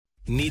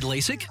Need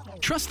LASIK?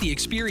 Trust the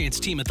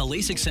experienced team at the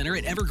LASIK Center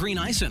at Evergreen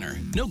Eye Center.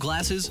 No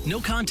glasses, no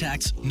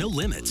contacts, no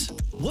limits.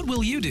 What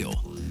will you do?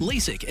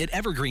 LASIK at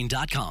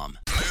evergreen.com.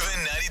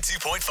 Moving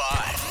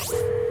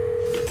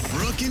 92.5.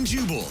 Brooke and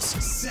Jubal's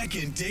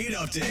second date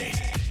update.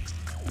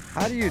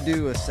 How do you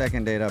do a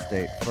second date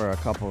update for a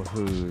couple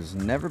who's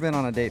never been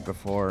on a date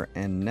before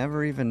and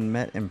never even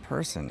met in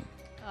person?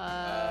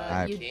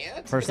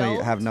 I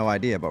personally have no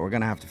idea, but we're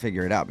going to have to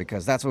figure it out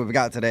because that's what we've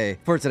got today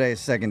for today's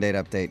second date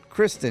update.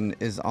 Kristen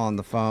is on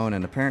the phone,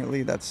 and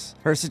apparently that's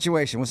her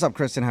situation. What's up,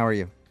 Kristen? How are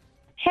you?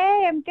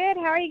 Hey, I'm good.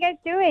 How are you guys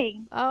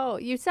doing? Oh,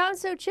 you sound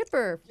so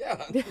chipper.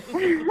 Yeah.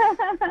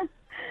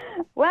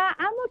 Well,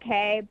 I'm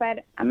okay,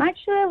 but I'm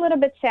actually a little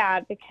bit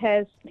sad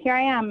because here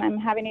I am. I'm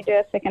having to do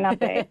a second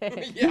update.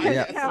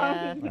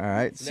 Yeah. All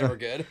right. Never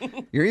good.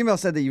 Your email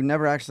said that you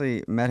never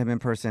actually met him in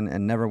person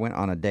and never went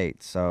on a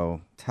date.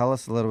 So tell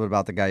us a little bit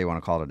about the guy you want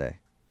to call today.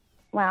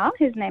 Well,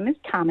 his name is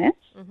Thomas.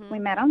 We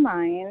met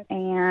online,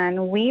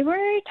 and we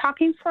were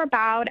talking for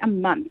about a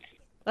month.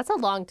 That's a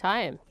long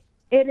time.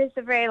 It is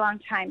a very long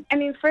time. I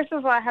mean, first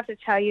of all, I have to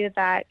tell you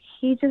that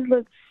he just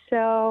looks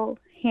so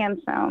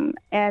handsome.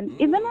 And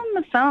even on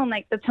the phone,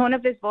 like the tone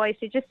of his voice,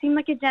 he just seemed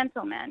like a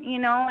gentleman, you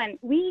know? And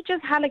we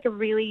just had like a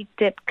really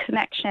deep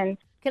connection.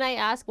 Can I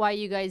ask why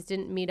you guys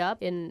didn't meet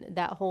up in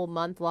that whole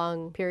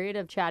month-long period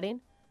of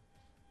chatting?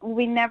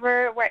 We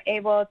never were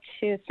able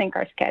to sync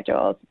our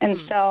schedules.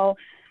 And so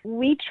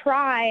we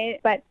tried,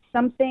 but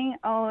something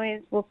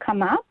always will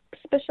come up,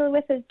 especially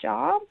with his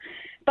job.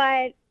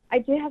 But I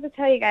do have to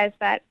tell you guys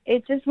that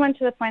it just went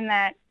to the point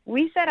that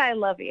we said, I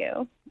love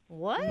you.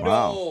 What?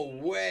 Wow. No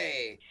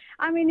way.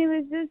 I mean, it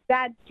was just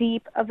that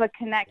deep of a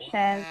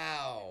connection.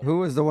 Wow. Who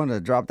was the one to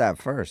drop that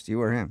first? You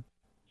or him?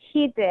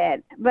 He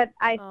did, but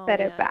I said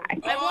man. it back.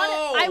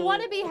 I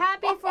want to be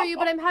happy for you,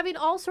 but I'm having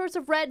all sorts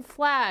of red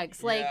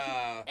flags. Like,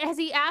 Yeah. has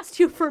he asked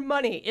you for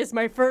money is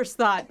my first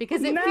thought,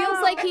 because it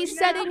feels like he's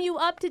setting you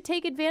up to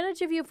take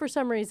advantage of you for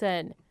some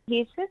reason.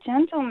 He's a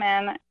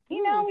gentleman.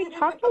 You know, we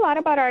talked a lot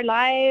about our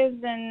lives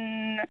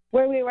and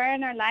where we were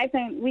in our lives,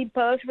 and we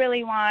both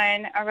really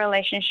want a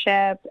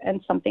relationship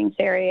and something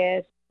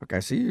serious. Okay,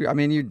 so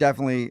you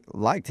definitely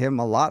liked him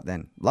a lot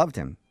then. Loved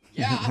him.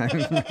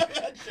 Yeah.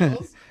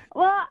 Chills.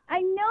 Well,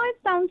 I know it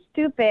sounds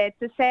stupid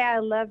to say I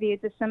love you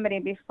to somebody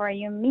before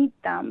you meet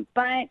them,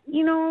 but,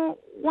 you know,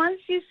 once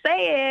you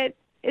say it,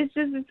 it's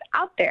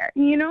out there,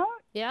 you know?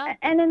 Yeah.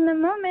 And in the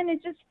moment,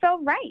 it just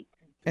felt right.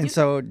 And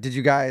so did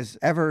you guys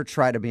ever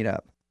try to meet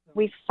up?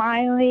 We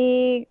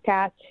finally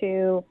got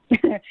to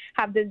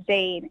have this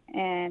date,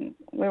 and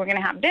we were going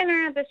to have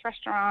dinner at this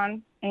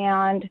restaurant,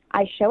 and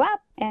I show up,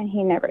 and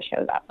he never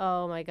shows up.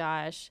 Oh, my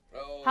gosh.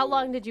 Oh. How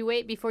long did you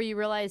wait before you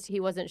realized he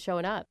wasn't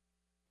showing up?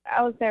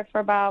 I was there for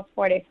about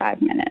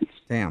 45 minutes.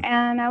 Damn.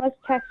 And I was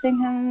texting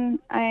him,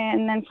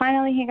 and then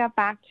finally he got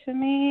back to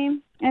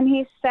me, and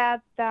he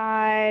said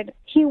that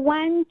he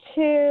went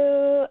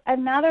to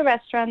another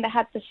restaurant that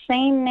had the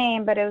same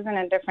name, but it was in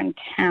a different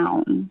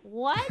town.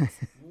 What?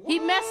 He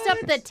messed up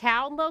the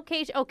town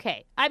location?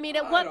 Okay. I mean,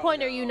 at what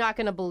point are you not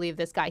going to believe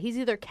this guy? He's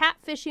either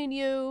catfishing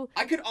you.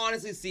 I could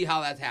honestly see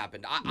how that's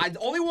happened. I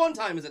only one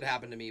time has it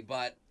happened to me,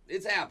 but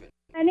it's happened.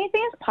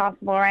 Anything is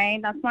possible, right?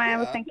 That's why I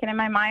was thinking in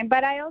my mind.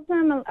 But I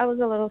also I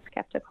was a little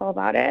skeptical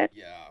about it.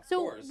 Yeah, of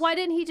So course. why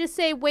didn't he just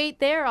say, wait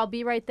there, I'll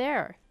be right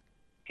there?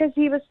 Because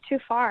he was too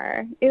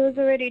far. It was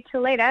already too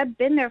late. I'd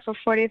been there for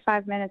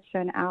 45 minutes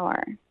to an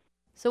hour.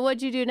 So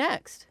what'd you do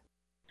next?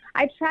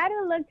 I tried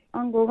to look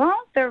on Google,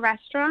 the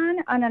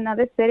restaurant on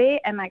another city,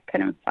 and I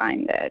couldn't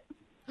find it.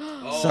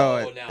 Oh,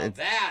 So now it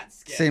that's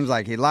sketchy. Seems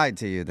like he lied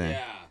to you then.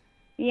 Yeah.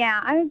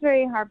 Yeah, I was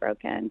very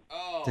heartbroken.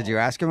 Oh. Did you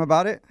ask him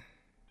about it?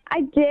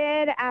 I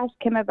did ask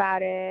him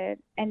about it,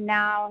 and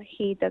now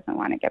he doesn't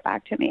want to get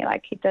back to me.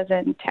 Like, he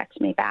doesn't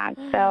text me back.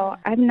 So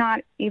I've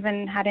not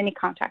even had any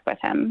contact with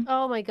him.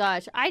 Oh my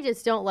gosh, I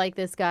just don't like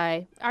this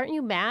guy. Aren't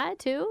you mad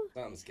too?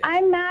 Something sketchy.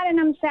 I'm mad and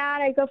I'm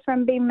sad. I go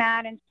from being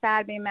mad and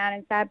sad, being mad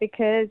and sad,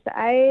 because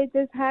I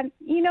just had,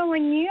 you know,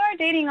 when you are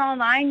dating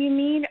online, you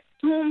meet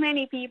so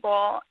many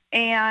people,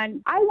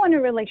 and I want a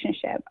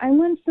relationship. I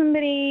want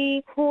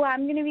somebody who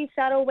I'm going to be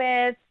settled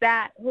with,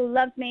 who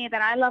loves me,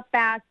 that I love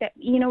back, that,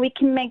 you know, we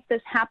can make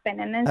this happen.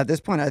 And then At this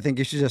point, I think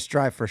you should just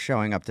strive for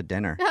showing up to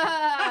dinner.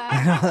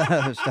 And all that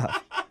other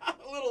stuff.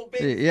 A little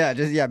bit.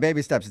 Yeah,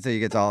 baby steps until you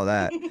get to all of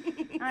that.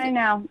 I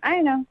know.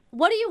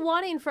 What are you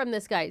wanting from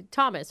this guy?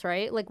 Thomas,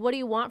 right? Like, what do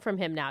you want from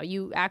him now?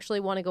 You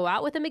actually want to go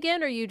out with him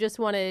again, or you just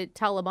want to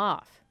tell him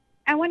off?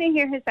 I want to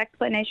hear his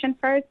explanation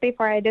first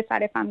before I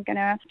decide if I'm going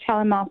to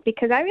tell him off,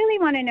 because I really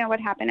want to know what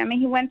happened. I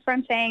mean, he went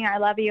from saying I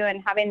love you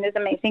and having this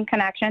amazing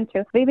connection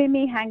to leaving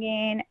me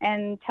hanging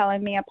and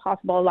telling me a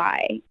possible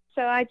lie.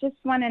 So I just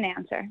want an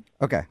answer.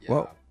 Okay, Yeah.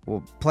 well,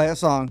 we'll play a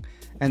song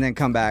and then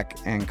come back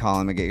and call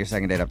him and get your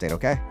second date update,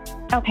 okay?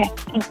 Okay,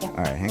 thank you. All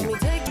right, hang on.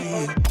 Moving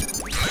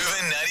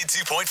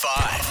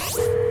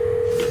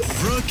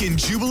 92.5. Brooke and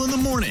Jubal in the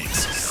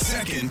mornings.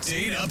 Second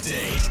date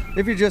update.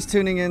 If you're just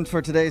tuning in for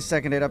today's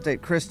second date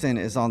update, Kristen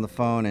is on the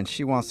phone and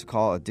she wants to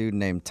call a dude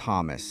named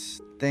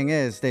Thomas. Thing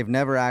is, they've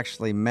never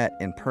actually met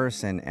in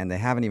person and they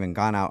haven't even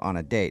gone out on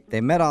a date.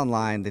 They met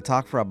online, they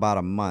talked for about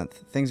a month.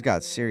 Things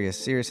got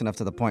serious enough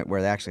to the point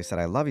where they actually said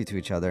I love you to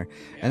each other.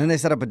 And then they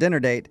set up a dinner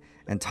date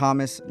and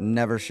Thomas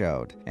never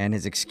showed. And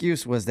his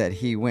excuse was that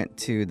he went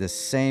to the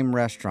same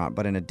restaurant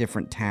but in a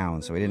different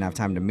town, so he didn't have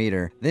time to meet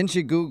her. Then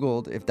she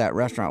Googled if that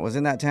restaurant was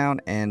in that town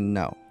and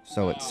no.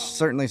 So it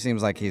certainly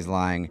seems like he's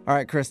lying. All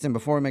right, Kristen,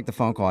 before we make the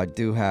phone call, I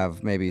do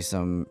have maybe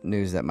some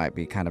news that might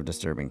be kind of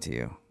disturbing to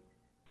you.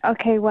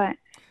 Okay, what?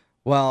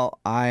 Well,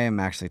 I am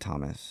actually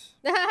Thomas.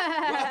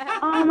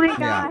 Oh my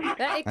God.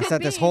 It I could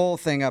set this be. whole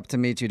thing up to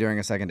meet you during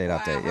a second date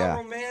update. How Yeah.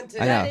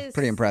 romantic. I That know. is-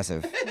 Pretty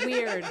impressive.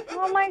 Weird.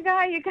 Oh my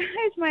God, you guys,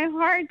 my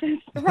heart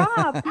just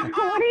throbbed.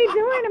 What are you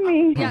doing to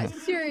me? Yeah,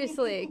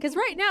 seriously. Because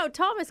right now,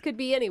 Thomas could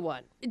be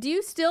anyone. Do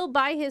you still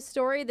buy his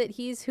story that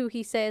he's who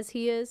he says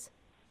he is?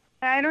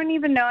 I don't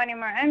even know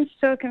anymore. I'm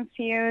so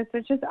confused.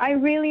 It's just, I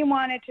really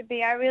want it to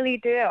be. I really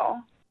do.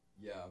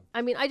 Yeah.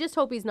 I mean, I just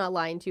hope he's not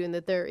lying to you and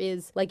that there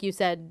is, like you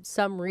said,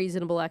 some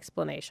reasonable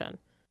explanation.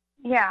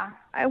 Yeah,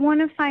 I want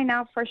to find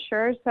out for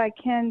sure so I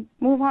can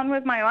move on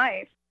with my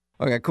life.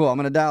 Okay, cool. I'm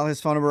going to dial his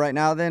phone number right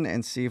now then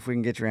and see if we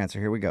can get your answer.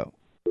 Here we go.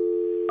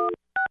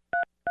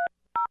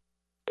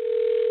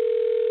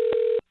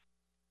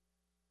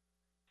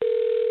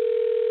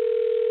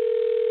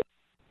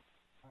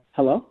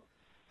 Hello?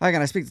 Hi,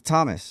 can I speak to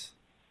Thomas?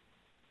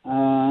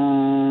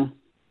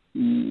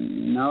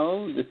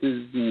 No, this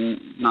is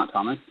not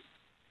Thomas.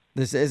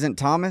 This isn't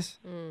Thomas?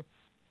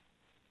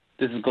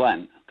 This is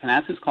Glenn. Can I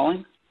ask who's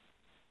calling?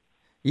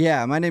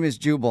 Yeah, my name is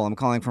Jubal. I'm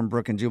calling from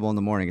Brook and Jubal in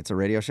the Morning. It's a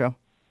radio show.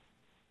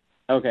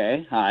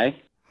 Okay, hi.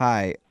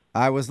 Hi.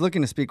 I was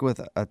looking to speak with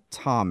a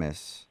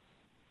Thomas.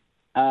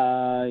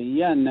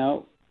 Yeah,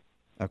 no.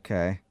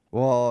 Okay.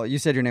 Well, you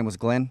said your name was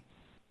Glenn?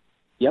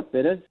 Yep,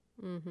 it is.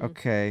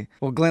 Okay.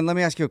 Well, Glenn, let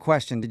me ask you a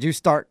question. Did you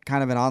start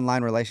kind of an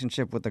online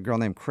relationship with a girl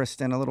named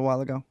Kristen a little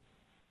while ago?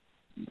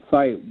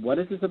 Sorry, what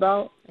is this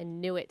about? I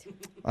knew it.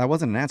 I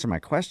wasn't answering my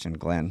question,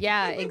 Glenn.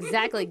 Yeah,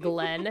 exactly,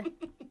 Glenn.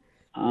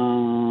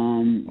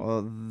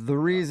 Well, the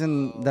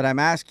reason that I'm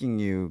asking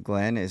you,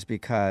 Glenn, is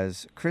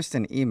because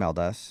Kristen emailed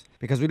us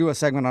because we do a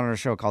segment on our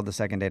show called the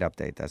Second Date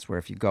Update. That's where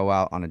if you go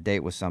out on a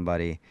date with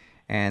somebody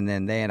and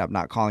then they end up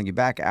not calling you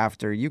back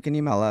after, you can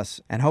email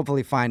us and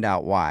hopefully find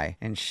out why.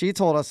 And she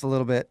told us a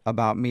little bit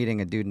about meeting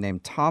a dude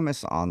named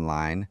Thomas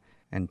online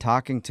and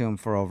talking to him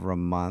for over a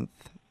month.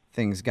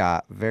 Things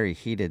got very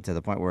heated to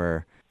the point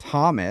where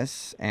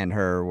Thomas and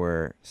her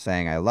were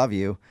saying, I love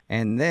you.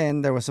 And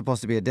then there was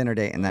supposed to be a dinner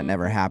date and that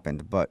never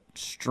happened. But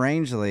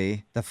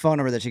strangely, the phone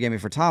number that she gave me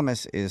for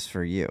Thomas is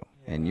for you.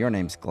 And your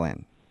name's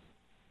Glenn.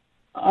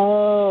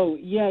 Oh,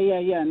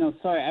 yeah. No,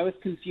 sorry, I was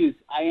confused.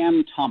 I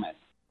am Thomas.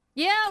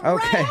 Yeah,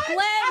 Okay. right,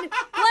 Glenn.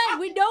 Glenn,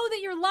 we know that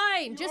you're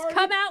lying. Just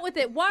come out with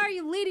it. Why are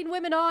you leading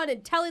women on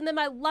and telling them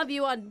I love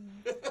you on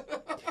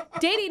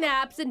dating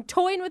apps and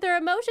toying with their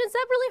emotions?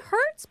 That really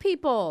hurts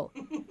people.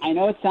 I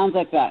know it sounds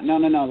like that. No.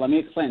 Let me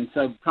explain.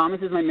 So Thomas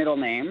is my middle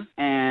name,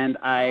 and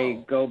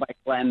I go by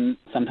Glenn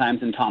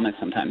sometimes and Thomas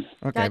sometimes.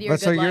 Okay. God, you're a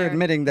But so good you're liar.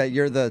 admitting that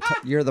you're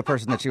the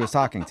person that she was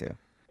talking to.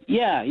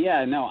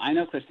 Yeah. No, I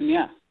know Kristen.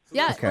 Yeah.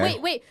 Yeah, Okay.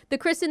 wait. The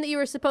Kristen that you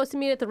were supposed to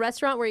meet at the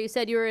restaurant where you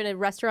said you were in a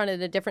restaurant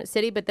in a different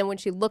city, but then when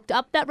she looked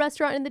up that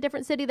restaurant in the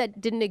different city,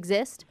 that didn't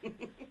exist?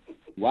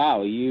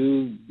 Wow,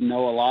 you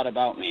know a lot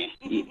about me.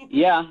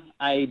 Yeah,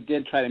 I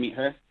did try to meet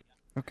her.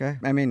 Okay.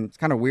 I mean, it's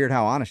kind of weird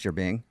how honest you're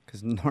being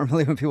because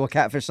normally when people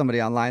catfish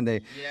somebody online, they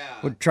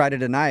would try to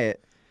deny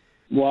it.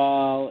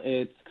 Well,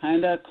 it's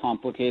kind of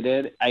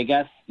complicated. I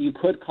guess you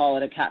could call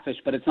it a catfish,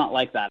 but it's not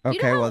like that.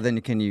 Okay. Well, then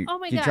can you Oh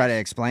my try to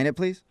gosh. explain it,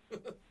 please?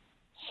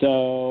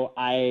 So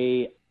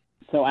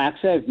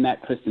actually I've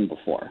met Kristen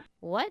before.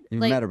 What?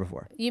 You've met her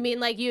before. You mean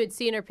like you had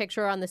seen her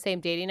picture on the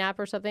same dating app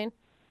or something?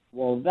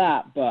 Well,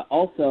 that, but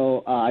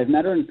also I've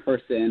met her in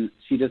person.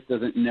 She just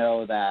doesn't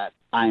know that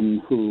I'm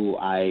who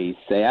I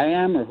say I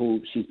am or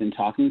who she's been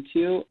talking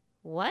to.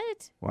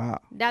 What? Wow.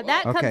 Now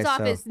that Okay, comes off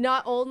so- as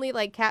not only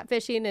like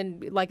catfishing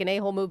and like an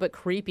a-hole move, but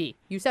creepy.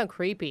 You sound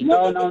creepy.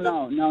 No.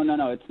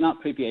 It's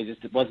not creepy. I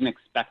just wasn't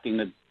expecting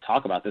to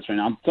talk about this right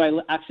now. So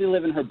I actually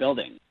live in her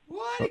building.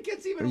 What? It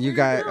gets even You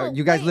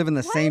weirder. guys live in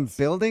the same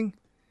building?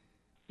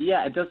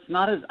 Yeah, it just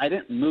not as I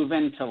didn't move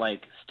in to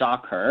like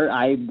stalk her.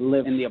 I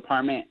live in the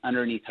apartment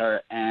underneath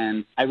her,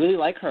 and I really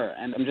like her,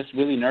 and I'm just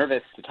really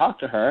nervous to talk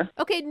to her.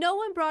 Okay, no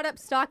one brought up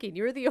stalking.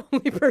 You're the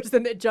only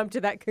person that jumped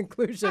to that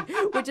conclusion,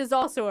 which is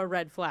also a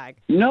red flag.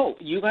 No,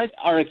 you guys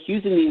are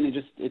accusing me,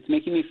 and it's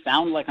making me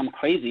sound like I'm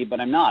crazy, but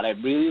I'm not. I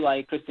really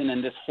like Kristen,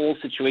 and this whole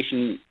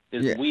situation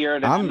is Yeah,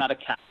 weird, and I'm not a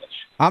catfish.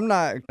 I'm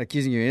not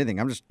accusing you of anything.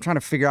 I'm just trying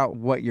to figure out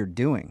what you're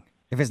doing.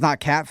 If it's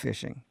not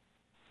catfishing.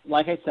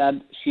 Like I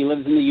said, she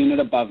lives in the unit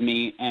above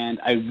me,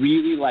 and I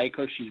really like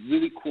her. She's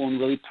really cool and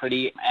really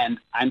pretty, and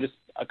I'm just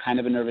a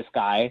kind of a nervous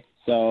guy.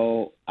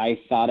 So I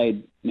thought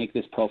I'd make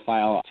this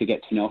profile to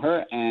get to know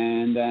her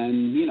and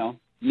then,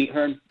 meet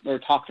her or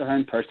talk to her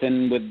in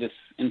person with this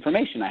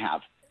information I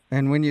have.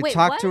 And when you Wait,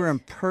 talked to what? her in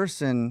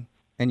person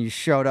and you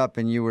showed up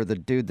and you were the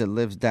dude that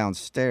lives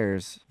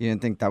downstairs, you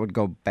didn't think that would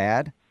go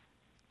bad?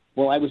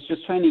 Well, I was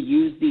just trying to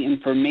use the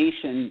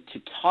information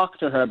to talk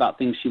to her about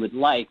things she would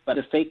like, but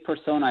a fake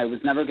persona, I was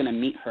never going to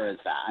meet her as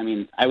that. I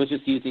mean, I was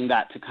just using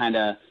that to kind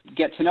of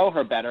get to know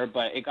her better,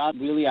 but it got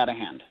really out of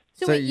hand.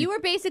 So wait, you were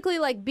basically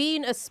like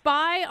being a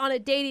spy on a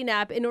dating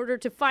app in order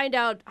to find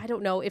out, I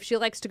don't know, if she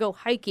likes to go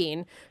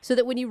hiking, so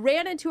that when you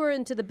ran into her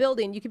into the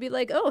building, you could be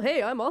like, oh,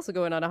 hey, I'm also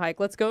going on a hike.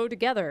 Let's go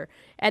together.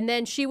 And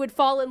then she would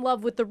fall in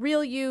love with the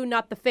real you,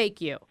 not the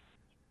fake you.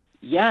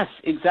 Yes,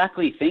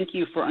 exactly. Thank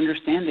you for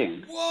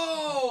understanding.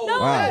 Whoa! No,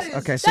 Wow. that is-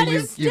 Okay, so that you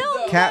is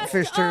still catfished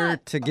messed her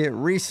up. to get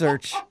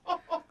research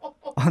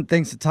on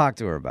things to talk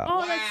to her about.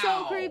 Oh, that's so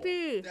Wow.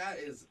 creepy. That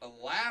is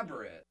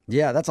elaborate.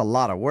 Yeah, that's a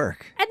lot of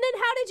work. And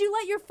then how did you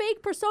let your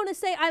fake persona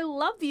say I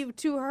love you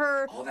to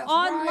her Oh, that's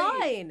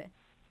online?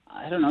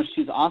 I don't know.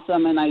 She's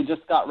awesome, and I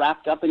just got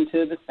wrapped up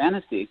into this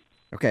fantasy.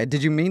 Okay,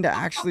 did you mean to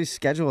actually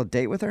schedule a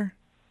date with her?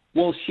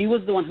 Well, she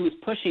was the one who was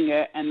pushing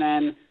it, and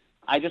then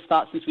I just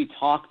thought since we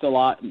talked a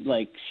lot,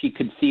 like she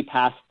could see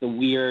past the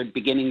weird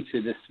beginning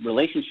to this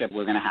relationship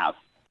we're going to have.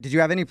 Did you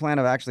have any plan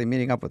of actually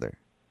meeting up with her?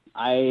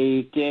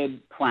 I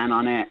did plan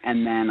on it,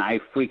 and then I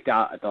freaked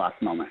out at the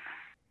last moment.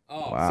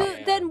 Oh, Wow. So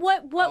man. then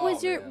what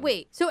was Oh, your man.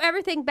 wait, so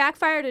everything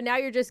backfired and now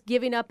you're just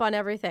giving up on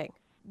everything.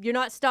 You're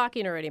not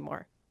stalking her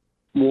anymore.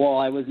 Well,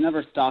 I was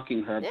never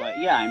stalking her, but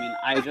yeah,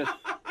 I mean,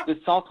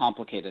 it's all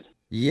complicated.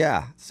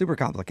 Yeah, super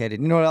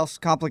complicated. You know what else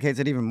complicates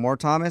it even more,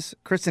 Thomas?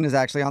 Kristen is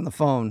actually on the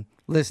phone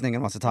listening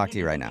and wants to talk to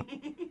you right now.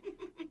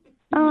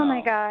 Oh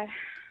my God.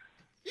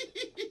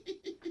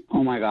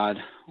 Oh my god.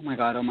 Oh my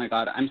god. Oh my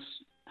god. I'm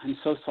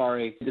so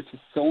sorry. This is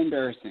so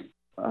embarrassing.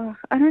 Ugh,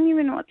 I don't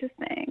even know what to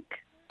think.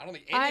 I don't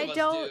think any I of us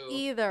don't do.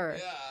 either.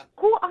 Yeah.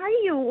 Who are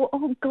you?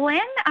 Oh, Glenn?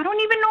 I don't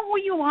even know who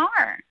you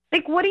are.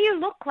 Like, what do you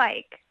look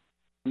like?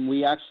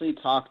 We actually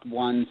talked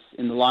once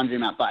in the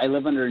laundromat, but I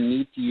live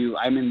underneath you.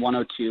 I'm in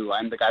 102.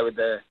 I'm the guy with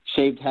the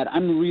shaved head.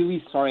 I'm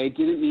really sorry. I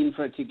didn't mean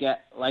for it to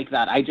get like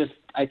that. I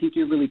think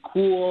you're really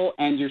cool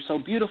and you're so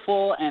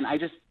beautiful, and I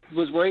just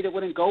was worried it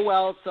wouldn't go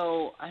well,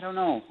 so I don't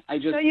know. So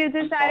you I'm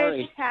decided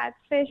sorry. to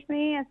catfish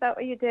me? Is that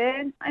what you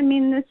did? I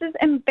mean, this is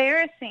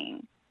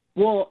embarrassing.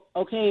 Well,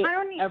 okay, I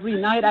don't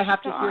every night I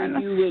have to hear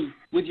John. you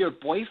with your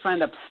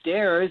boyfriend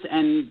upstairs,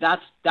 and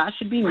that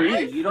should be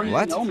me. You don't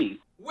What? even know me.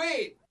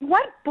 Wait.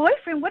 What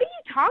boyfriend? What are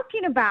you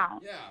talking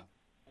about? Yeah.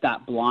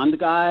 That blonde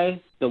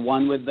guy, the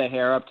one with the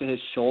hair up to his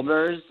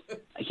shoulders,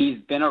 he's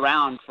been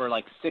around for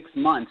like 6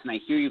 months, and I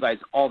hear you guys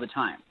all the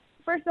time.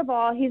 First of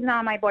all, he's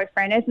not my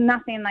boyfriend. It's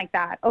nothing like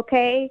that,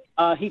 okay?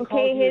 He Okay,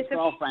 calls you his he's a-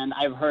 girlfriend.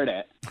 I've heard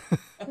it.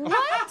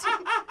 What?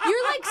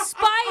 You're like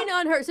spying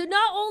on her. So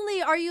not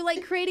only are you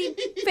like creating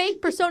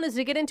fake personas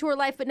to get into her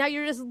life, but now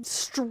you're just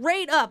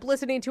straight up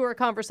listening to her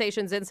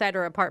conversations inside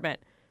her apartment.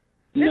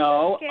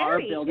 No, is our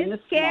scary. building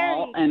It's is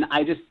small, scary.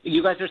 and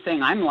you guys are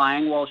saying I'm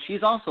lying. Well,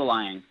 she's also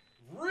lying.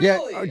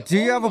 Really? Yeah, do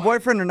you Oh have a my-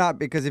 boyfriend or not?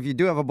 Because if you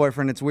do have a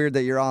boyfriend, it's weird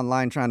that you're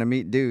online trying to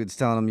meet dudes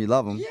telling them you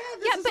love them. Yeah,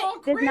 this Yeah, is but all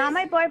It's crazy. not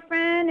my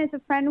boyfriend. It's a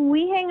friend.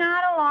 We hang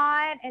out a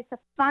lot. It's a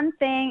fun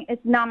thing.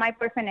 It's not my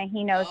boyfriend, and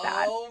he knows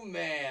that. Oh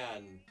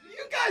man,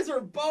 you guys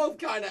are both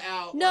kind of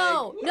out.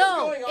 No, like,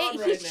 no. What's going on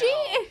right she,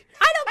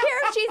 I don't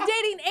care if she's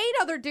dating 8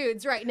 other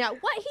dudes right now.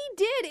 What he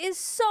did is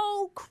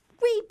so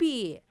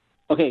creepy.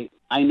 Okay,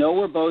 I know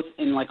we're both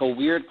in like a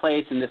weird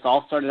place, and this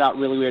all started out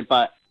really weird,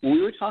 but when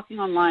we were talking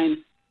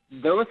online,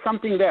 there was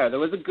something there. There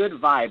was a good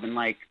vibe, and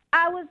like,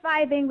 I was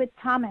vibing with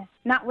Thomas,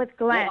 not with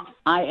Glenn.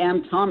 I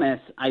am Thomas.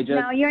 I just...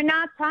 No, you're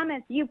not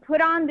Thomas. You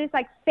put on these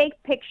like fake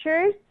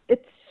pictures.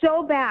 It's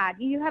so bad.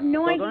 You have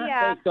no Those aren't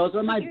idea. fake. Those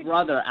are my You're-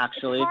 brother,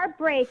 actually. It's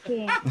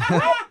heartbreaking.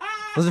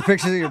 Those are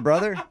pictures of your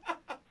brother?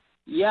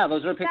 Yeah,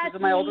 those are pictures That's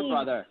of my older me.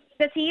 brother.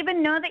 Does he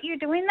even know that you're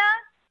doing that?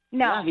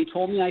 No. Yeah, he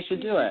told me I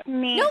should do it.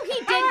 Me. No, he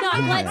did not.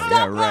 Glenn, Yeah,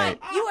 stop right. lying.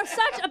 You are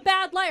such a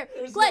bad liar.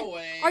 There's Glenn, no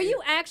way. are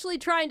you actually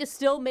trying to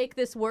still make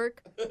this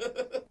work?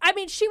 I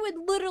mean, she would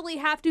literally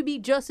have to be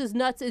just as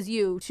nuts as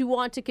you to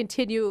want to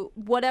continue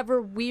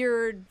whatever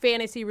weird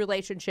fantasy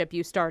relationship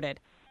you started.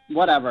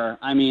 Whatever.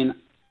 I mean,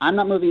 I'm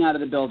not moving out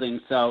of the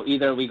building, so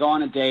either we go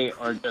on a date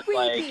or just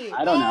Creepy. like,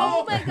 I don't Oh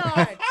know. my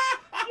God.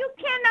 You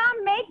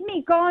cannot make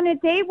me go on a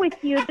date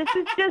with you. This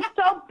is just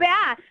so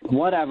bad.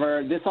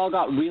 Whatever. This all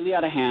got really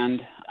out of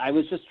hand. I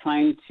was just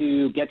trying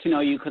to get to know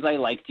you because I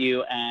liked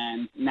you,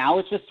 and now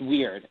it's just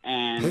weird.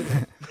 And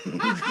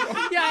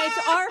Yeah,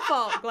 it's our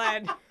fault,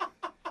 Glenn.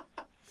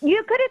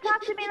 You could have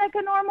talked to me like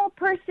a normal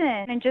person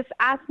and just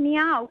asked me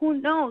out. Who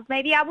knows?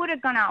 Maybe I would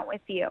have gone out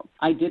with you.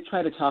 I did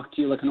try to talk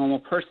to you like a normal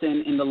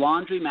person in the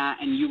laundromat,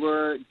 and you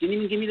didn't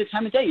even give me the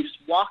time of day. You just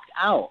walked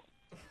out.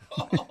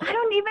 I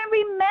don't even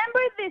remember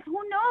this. Who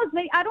knows?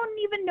 Maybe, I don't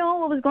even know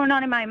what was going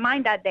on in my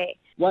mind that day.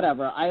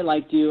 Whatever. I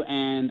liked you,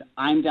 and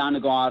I'm down to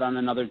go out on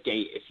another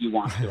date if you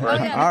want to. Oh,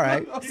 yeah. All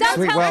right. Sounds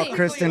Sweet. Well, healthy.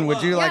 Kristen,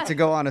 would you like to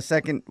go on a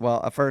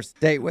first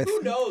date with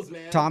Who knows,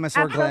 man? Thomas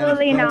or Glenn?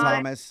 Absolutely Glenn not.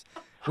 Thomas.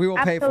 We will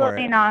pay for it.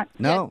 Absolutely not.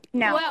 No.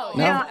 No. Well,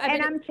 no. I mean,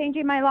 And I'm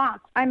changing my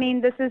locks. I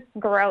mean, this is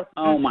gross.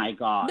 Oh my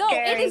God. No,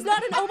 it is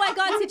not an oh my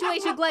God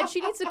situation, Glenn.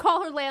 She needs to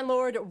call her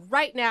landlord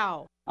right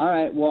now. All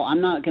right, well,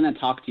 I'm not going to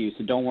talk to you,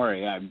 so don't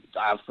worry.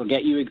 I'll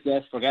forget you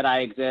exist, forget I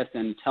exist,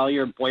 and tell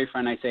your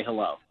boyfriend I say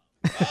hello.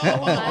 Oh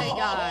my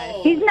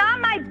God. He's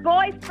not my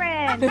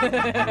boyfriend.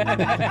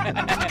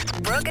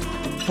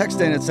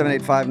 Text in at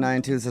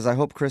 78592 says, I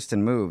hope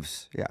Kristen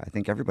moves. Yeah, I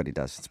think everybody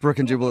does. It's Brooke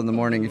and Jubal in the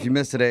morning. If you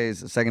missed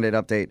today's second date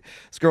update,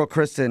 this girl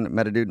Kristen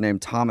met a dude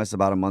named Thomas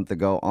about a month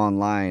ago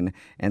online,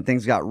 and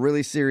things got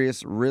really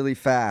serious really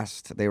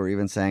fast. They were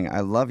even saying,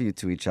 I love you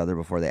to each other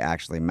before they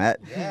actually met.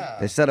 Yeah.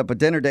 They set up a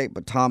dinner date,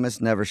 but Thomas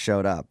never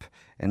showed up.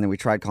 And then we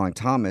tried calling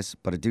Thomas,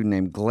 but a dude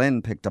named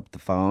Glenn picked up the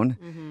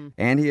phone,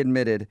 and he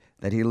admitted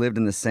that he lived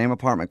in the same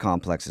apartment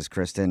complex as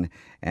Kristen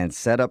and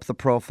set up the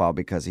profile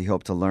because he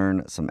hoped to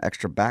learn some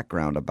extra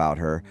background about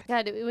her.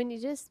 God, when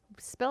you just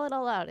spell it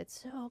all out, it's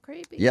so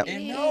creepy. Yep. I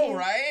know,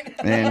 right?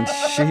 And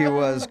she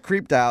was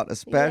creeped out,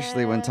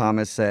 especially when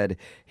Thomas said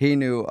he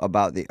knew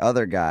about the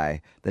other guy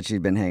that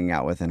she'd been hanging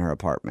out with in her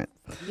apartment.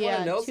 You want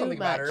to know too something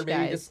about her? much, Maybe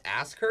guys. just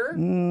ask her?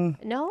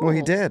 No. Well,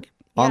 he did.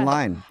 Yeah.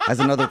 Online as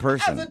another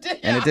person.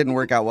 And it didn't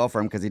work out well for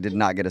him because he did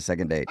not get a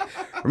second date.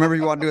 Remember, if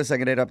you want to do a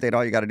second date update,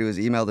 all you got to do is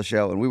email the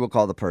show, and we will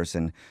call the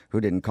person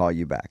who didn't call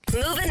you back.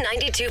 Moving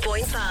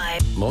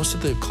 92.5. Most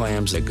of the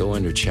clams that go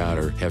under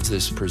chowder have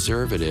this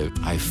preservative.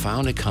 I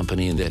found a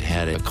company that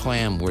had a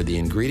clam where the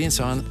ingredients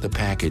on the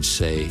package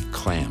say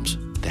clams.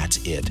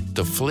 That's it.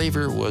 The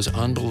flavor was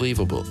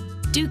unbelievable.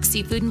 Duke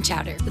Seafood and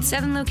Chowder, with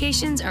 7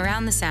 locations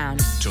around the Sound.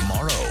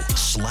 Tomorrow,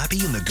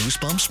 Slappy and the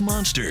Goosebumps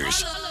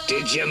Monsters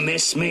Did you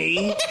miss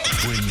me?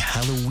 bring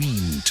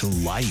Halloween to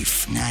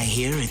life. I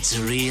hear it's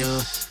a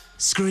real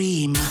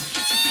scream.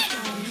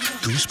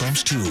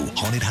 Goosebumps 2,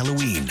 Haunted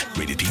Halloween,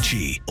 rated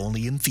PG,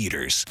 only in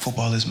theaters.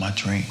 Football is my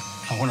dream.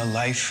 I want a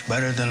life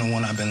better than the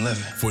one I've been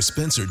living. For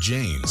Spencer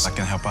James, I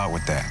can help out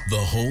with that. the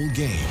whole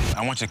game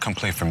I want you to come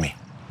play for me.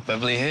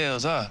 Beverly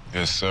Hills, huh?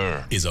 Yes,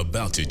 sir. is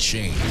about to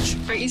change.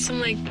 Aren't you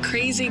some,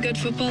 crazy good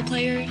football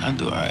player? I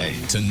do all right.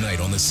 Tonight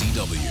on the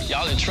CW.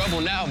 Y'all in trouble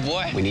now,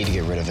 boy. We need to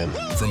get rid of him.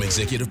 From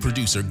executive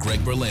producer Greg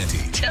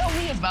Berlanti. Tell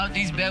me about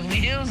these Beverly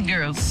Hills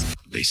girls.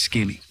 They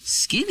skinny.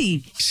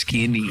 Skinny.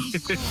 Skinny.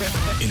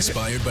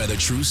 Inspired by the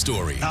true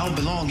story. I don't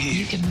belong here.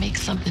 You can make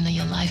something of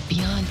your life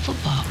beyond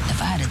football.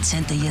 If I had a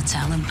tenth of your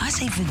talent, I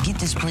say forget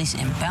this place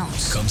and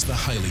bounce. Comes the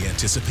highly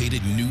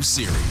anticipated new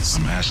series.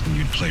 I'm asking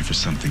you to play for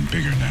something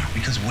bigger now.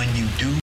 Because when you do,